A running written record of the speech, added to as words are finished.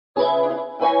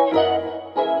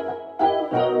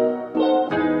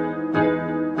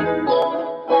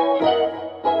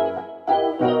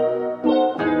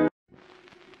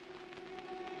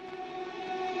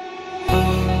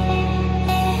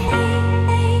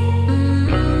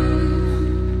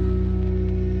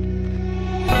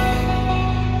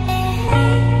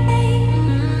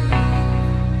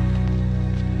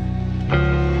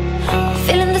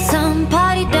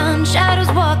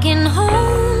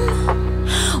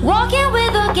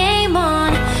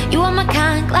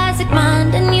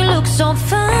so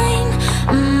fine.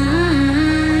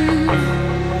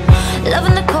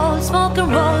 Loving the cold, smoking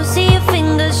rolls, see your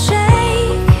fingers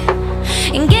shake,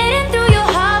 and getting through your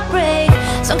heartbreak.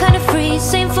 Some kind of free,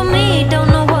 same for me, don't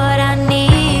know what I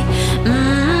need.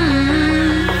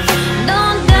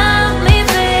 Don't doubt me,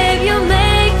 babe, you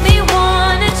make me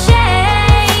wanna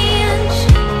change.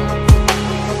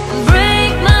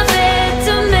 Break my bed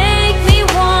to make me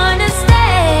wanna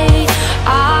stay.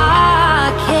 I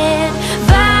can't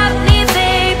vibe me,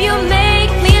 babe, you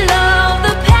make me love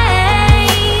the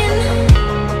pain.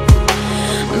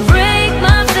 Break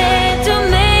my bed to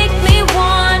make me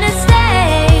wanna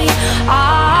stay. I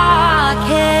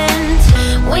can't.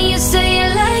 When you say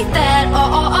it like that,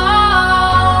 oh, oh, oh,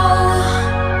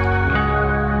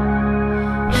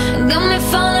 got me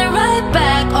falling right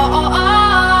back, oh, oh, oh.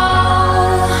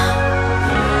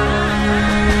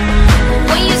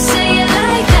 When you say it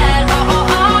like that, oh,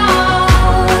 oh,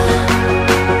 oh,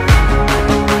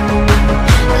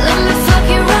 let me fuck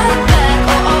you right back,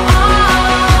 oh, oh, oh.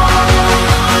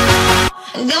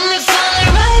 Got me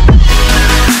falling right back.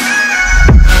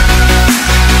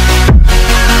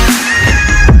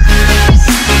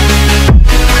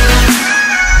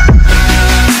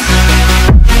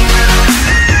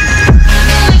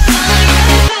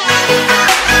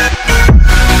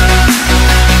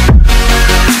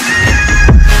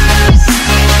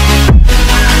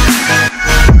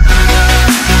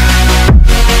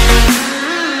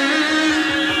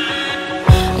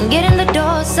 Get in the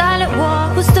door, silent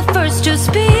walk, who's the first to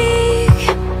speak?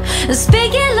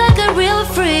 Speaking like a real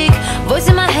freak, voice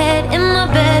in my head, in my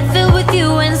bed, filled with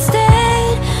you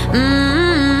instead.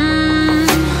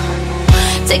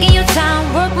 Taking your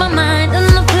time, work my mind, and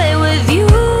I'll play with you,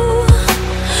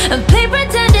 and play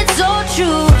pretend it's all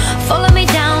true. Follow me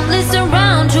down, listen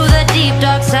round to the deep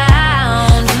dark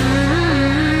sound.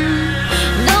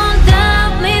 Don't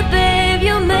doubt me, babe,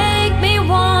 you make me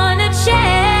wanna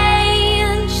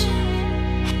change.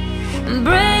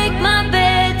 Break my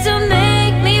bed to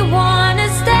make me wanna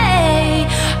stay.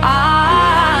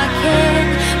 I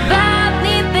can't vibe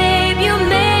me, babe, you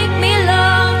make me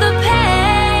love the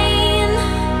pain.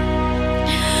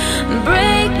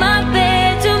 Break my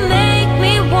bed to make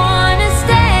me wanna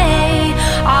stay.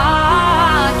 I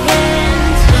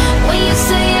can't. When you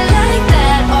say it like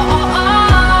that, oh, oh,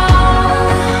 oh,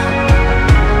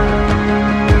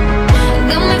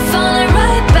 got me falling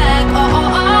right back, oh,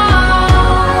 oh, oh.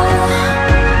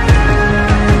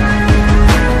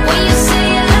 When you say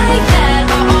it like that,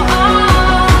 oh, oh,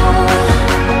 oh,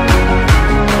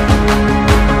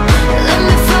 let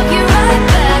me fuck you right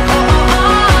back, oh, oh,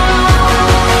 oh.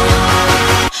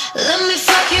 Let me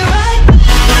fuck you right back.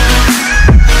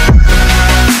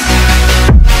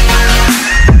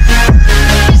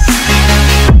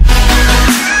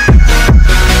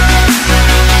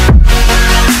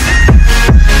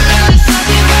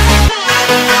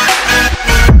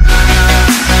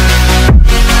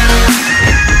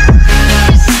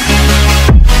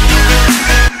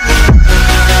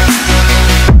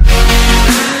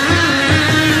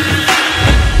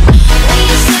 When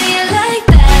you say it like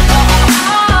that, oh,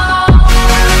 oh, oh,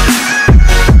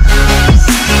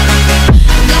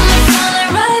 got me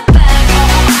falling right back, oh,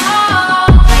 oh,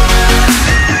 oh.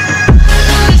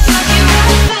 Let me fuck you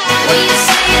right back. When you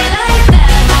say it like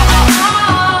that, oh, oh,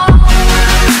 oh,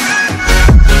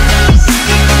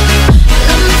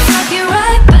 let me fuck you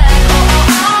right back, oh,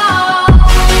 oh, oh.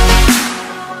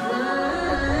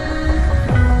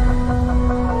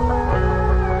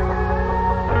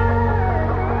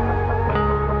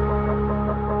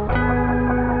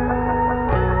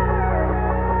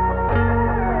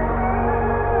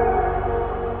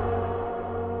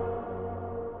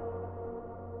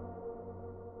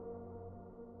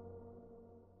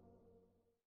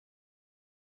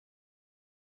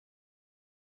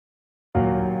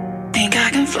 Think I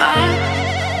can fly,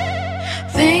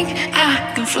 think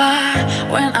I can fly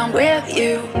when I'm with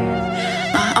you.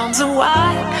 My arms are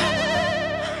wide,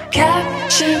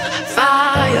 catching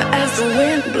fire as the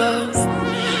wind blows.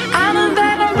 I know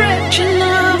that I'm rich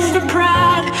enough for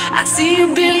pride. I see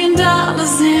 $1 billion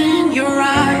in your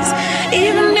eyes,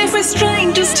 even if we're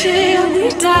strangers till we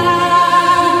die.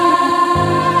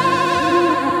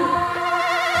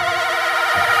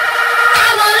 I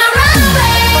wanna run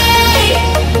away.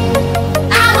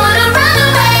 I wanna run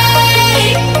away.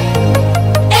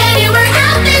 Anywhere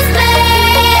out this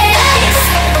place.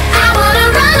 I wanna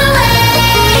run away.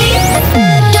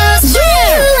 Just you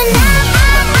and I.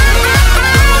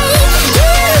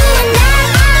 You and I.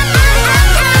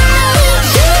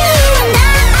 You and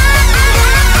I.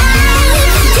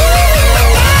 You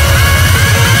and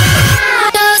I.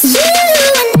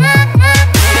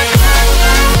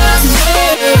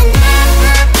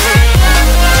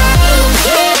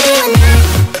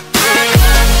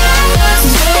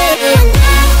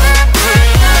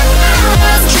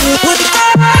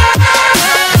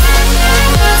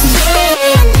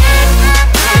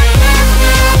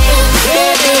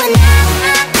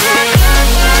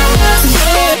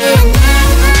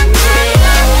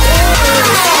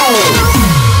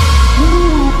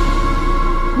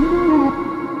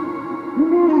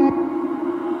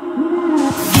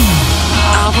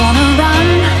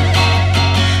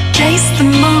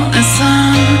 nothing more.